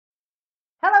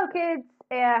Hello kids,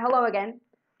 hello again.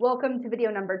 Welcome to video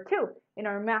number 2 in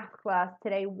our math class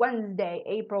today, Wednesday,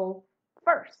 April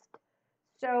 1st.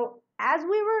 So as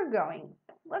we were going,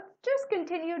 let's just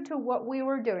continue to what we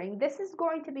were doing. This is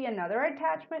going to be another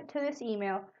attachment to this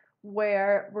email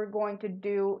where we're going to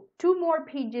do 2 more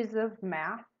pages of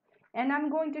math, and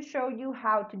I'm going to show you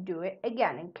how to do it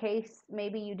again in case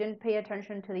maybe you didn't pay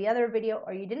attention to the other video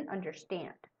or you didn't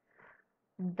understand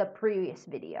the previous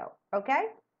video, okay?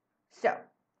 So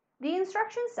the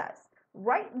instruction says,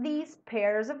 write these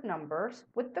pairs of numbers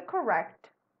with the correct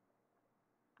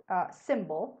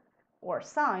symbol or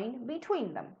sign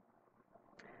between them.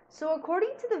 So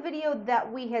according to the video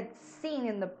that we had seen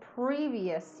in the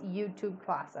previous YouTube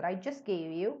class that I just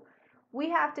gave you, we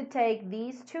have to take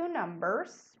these two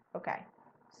numbers. Okay,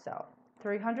 so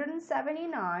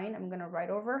 379, I'm going to write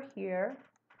over here,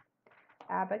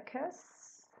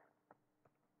 Abacus,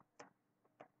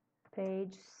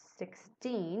 page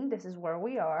 16, this is where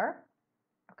we are,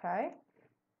 okay,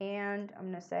 and I'm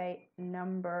going to say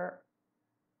number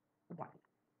 1.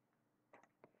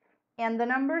 And the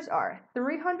numbers are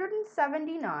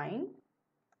 379,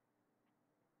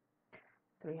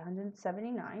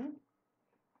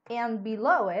 and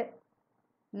below it,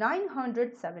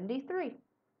 973.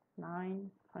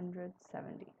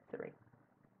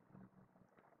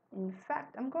 In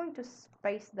fact, I'm going to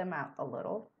space them out a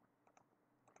little.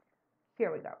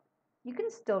 Here we go. You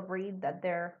can still read that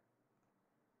they're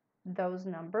those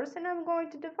numbers, and I'm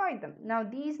going to divide them. Now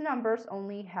these numbers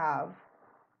only have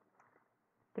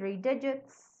 3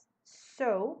 digits,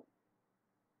 so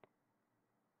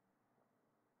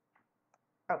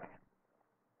okay.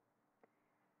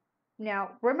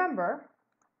 Now remember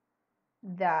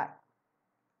that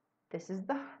this is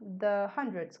the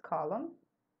hundreds column.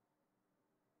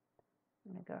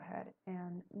 I'm going to go ahead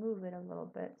and move it a little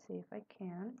bit, see if I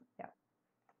can. Yeah.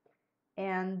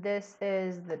 And this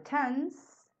is the tens,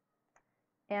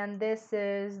 and this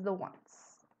is the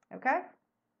ones. Okay?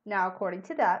 Now, according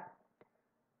to that,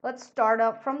 let's start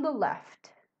up from the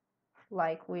left,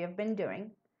 like we have been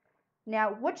doing.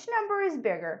 Now, which number is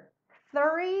bigger,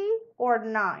 3 or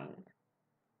 9?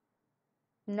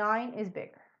 9 is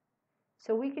bigger.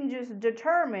 So we can just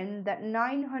determine that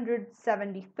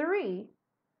 973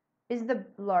 is the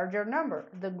larger number,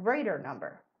 the greater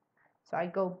number. So I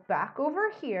go back over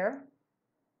here,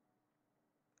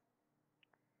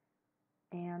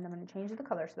 and I'm going to change the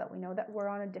color so that we know that we're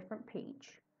on a different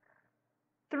page.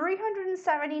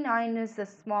 379 is the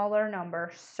smaller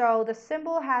number, so the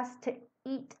symbol has to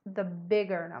eat the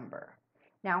bigger number.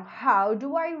 Now, how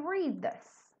do I read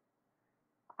this?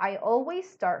 I always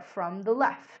start from the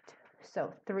left.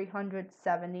 So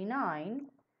 379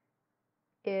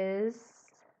 is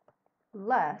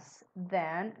less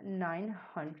than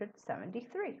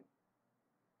 973.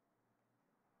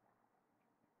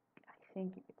 I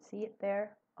think you can see it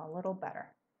there a little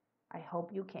better. I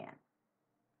hope you can.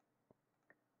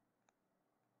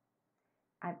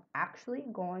 I'm actually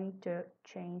going to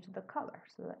change the color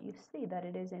so that you see that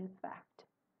it is in fact.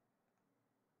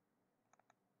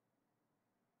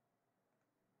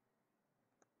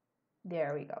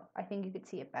 There we go. I think you could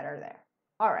see it better there.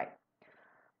 All right.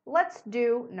 Let's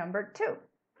do number 2.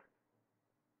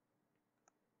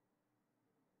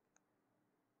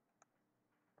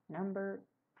 Number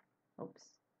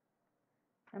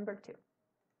 2.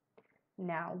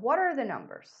 Now, what are the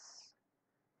numbers?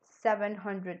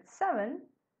 707,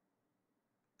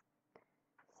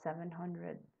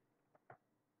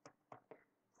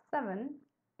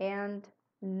 and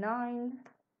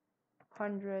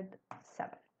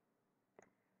 907.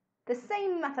 The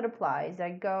same method applies.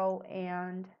 I go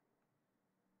and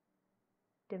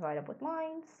divide up with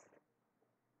lines.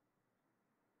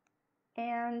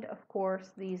 And of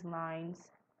course, these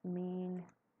lines mean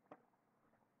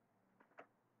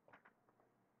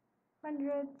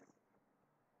hundreds.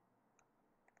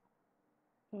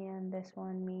 And this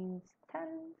one means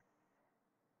tens.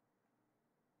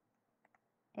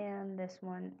 And this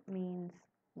one means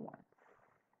ones.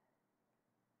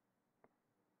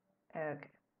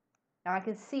 Okay. Now I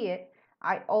can see it.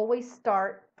 I always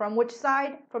start from which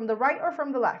side? From the right or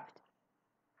from the left?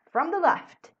 From the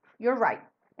left. You're right.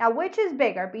 Now, which is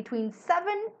bigger between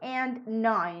 7 and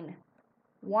 9?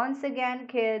 Once again,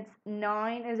 kids,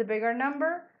 9 is a bigger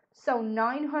number. So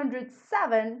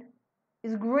 907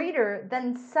 is greater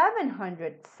than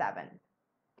 707.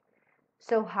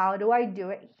 So how do I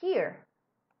do it here?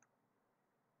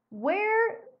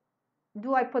 Where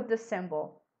do I put the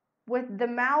symbol? With the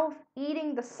mouth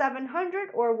eating the 700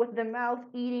 or with the mouth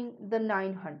eating the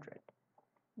 900?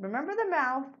 Remember, the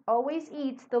mouth always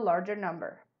eats the larger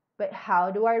number. But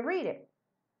how do I read it?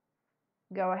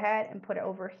 go ahead and put it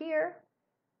over here.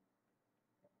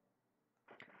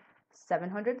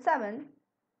 707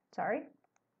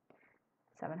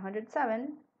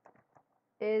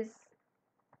 is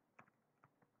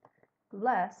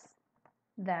less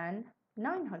than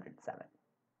 907.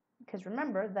 Because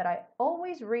remember that I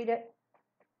always read it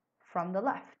from the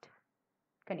left.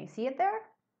 Can you see it there?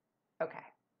 Okay.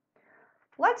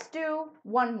 Let's do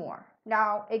one more.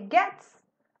 Now it gets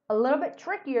a little bit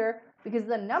trickier because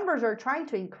the numbers are starting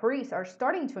to increase.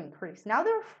 Now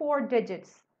there are 4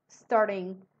 digits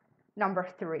starting number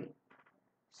 3.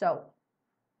 So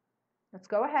let's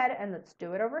go ahead and let's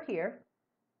do it over here.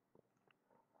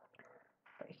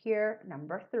 Right here,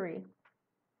 number 3.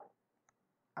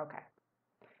 Okay.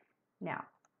 Now,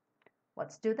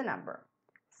 let's do the number.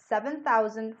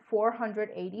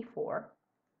 7,484.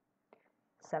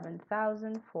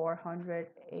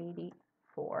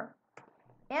 7,484.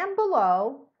 And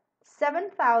below,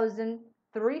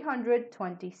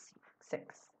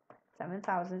 7,326.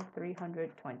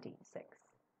 7,326.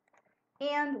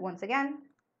 And once again,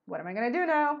 what am I going to do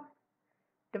now?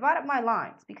 Divide up my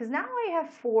lines, because now I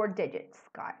have 4 digits,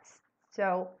 guys.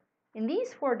 So in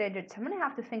these 4 digits, I'm going to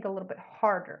have to think a little bit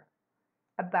harder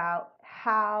about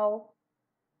how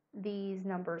these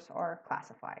numbers are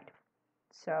classified.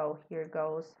 So here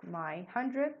goes my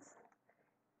hundreds,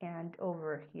 and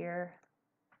over here,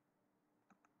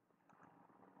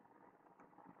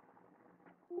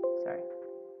 sorry.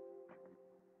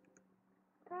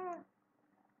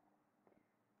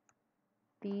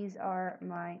 These are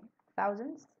my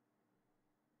thousands.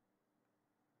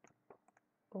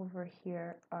 Over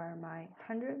here are my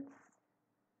hundreds.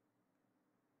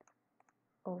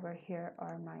 Over here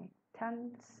are my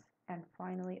tens. And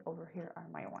finally, over here are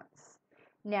my ones.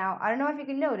 Now, I don't know if you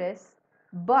can notice,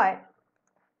 but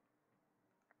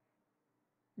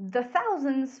the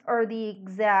thousands are the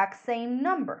exact same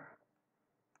number.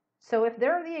 So if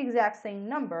they're the exact same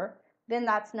number, then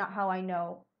that's not how I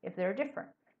know if they're different.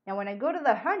 Now, when I go to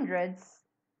the hundreds,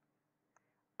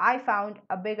 I found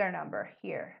a bigger number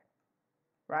here,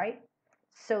 right?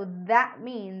 So that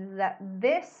means that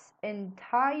this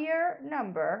entire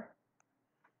number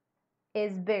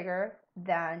is bigger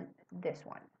than this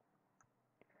one.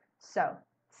 So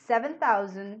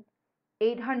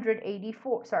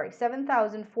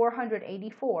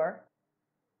 7,484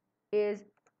 is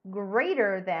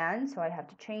greater than, so I have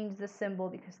to change the symbol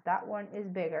because that one is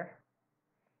bigger.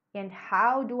 And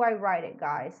how do I write it,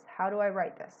 guys? How do I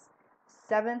write this?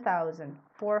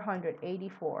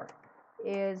 7,484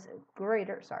 is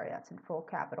greater, sorry, that's in full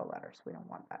capital letters, we don't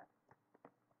want that,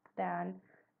 than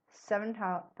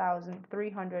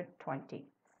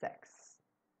 7,326.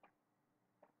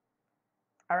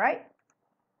 All right?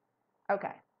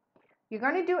 Okay. You're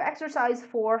going to do exercise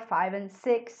 4, 5, and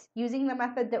 6 using the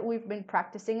method that we've been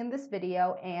practicing in this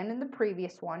video and in the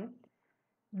previous one.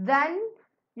 Then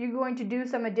you're going to do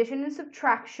some addition and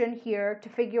subtraction here to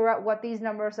figure out what these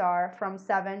numbers are from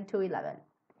 7 to 11.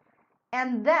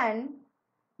 And then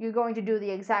you're going to do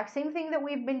the exact same thing that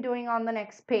we've been doing on the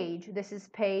next page. This is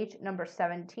page number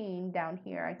 17 down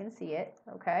here. I can see it,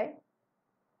 okay?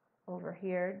 Over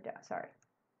here, sorry.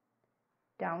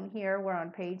 Down here, we're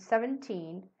on page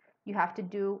 17. You have to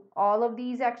do all of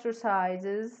these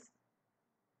exercises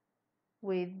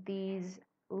with these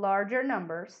larger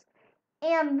numbers.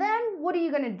 And then what are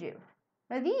you going to do?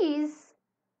 Now these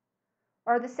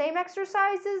are the same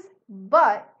exercises,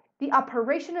 but the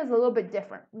operation is a little bit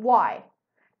different. Why?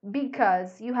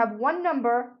 Because you have one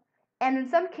number, and in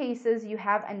some cases you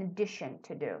have an addition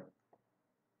to do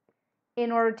in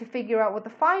order to figure out what the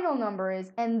final number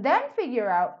is, and then figure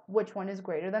out which one is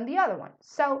greater than the other one.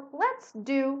 So let's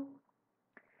do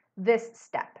this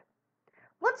step.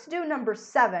 Let's do number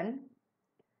 7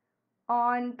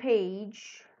 on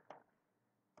page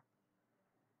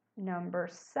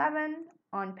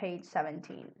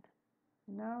 17.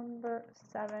 Number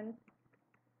 7,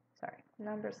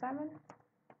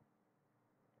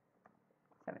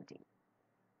 17.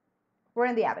 We're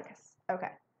in the abacus.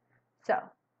 Okay, so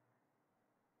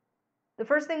the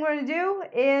first thing we're going to do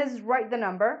is write the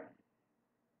number.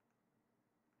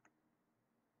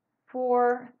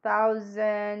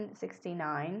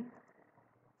 4,069.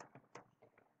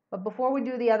 But before we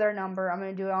do the other number, I'm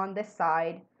going to do it on this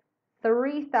side.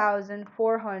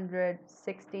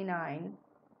 3,469.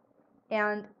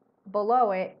 And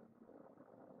below it,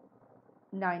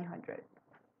 900.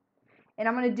 And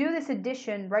I'm going to do this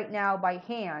addition right now by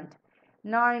hand.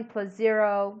 9 plus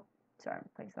 0. Sorry, I'm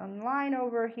placing on the line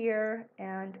over here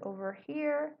and over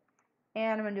here.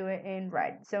 And I'm going to do it in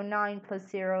red. So 9 plus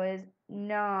 0 is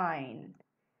 9.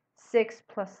 6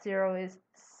 plus 0 is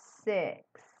 6.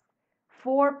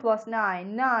 4 plus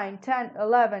 9, 9, 10,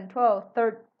 11, 12,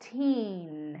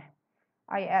 13.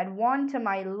 I add 1 to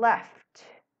my left,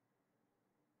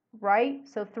 right?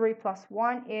 So 3 plus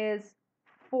 1 is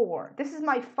 4. This is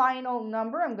my final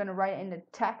number. I'm going to write it in the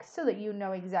text so that you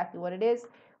know exactly what it is.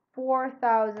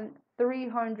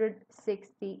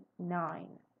 4,369.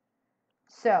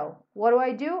 So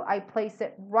what do? I place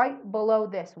it right below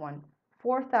this one,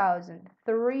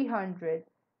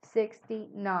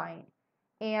 4,369.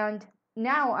 And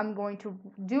now I'm going to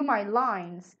do my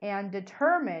lines and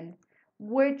determine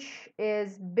which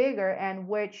is bigger and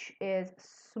which is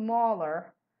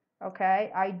smaller.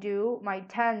 Okay, I do my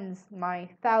tens, my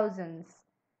thousands,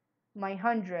 my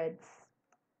hundreds.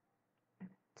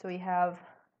 So we have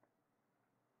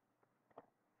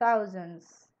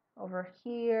thousands over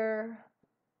here,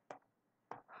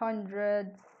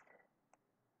 hundreds,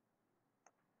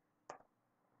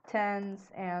 tens,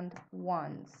 and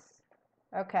ones.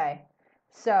 Okay,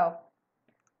 so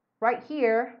right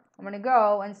here, I'm going to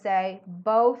go and say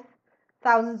both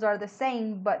thousands are the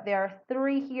same, but there are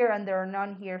 3 here and there are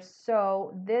none here,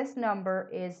 so this number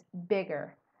is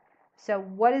bigger. So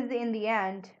what is in the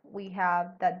end? We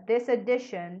have that this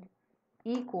addition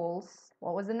equals,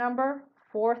 what was the number?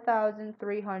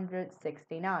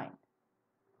 4,369.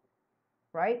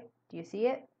 Right? Do you see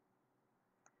it?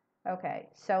 Okay,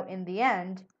 so in the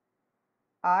end,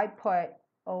 I put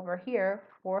over here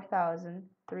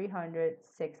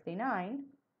 4,369.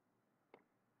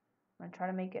 I'm going to try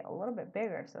to make it a little bit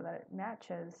bigger so that it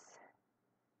matches.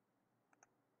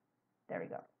 There we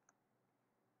go.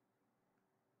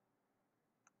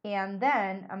 And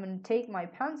then I'm going to take my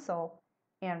pencil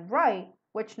and write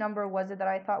which number was it that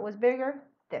I thought was bigger?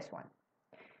 This one.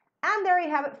 And there you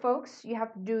have it, folks. You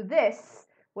have to do this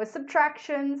with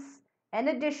subtractions and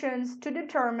additions to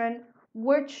determine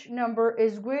which number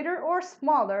is greater or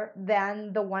smaller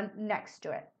than the one next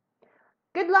to it.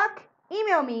 Good luck.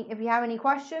 Email me if you have any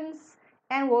questions,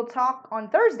 and we'll talk on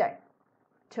Thursday,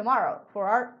 tomorrow, for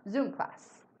our Zoom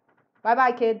class.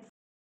 Bye-bye, kids.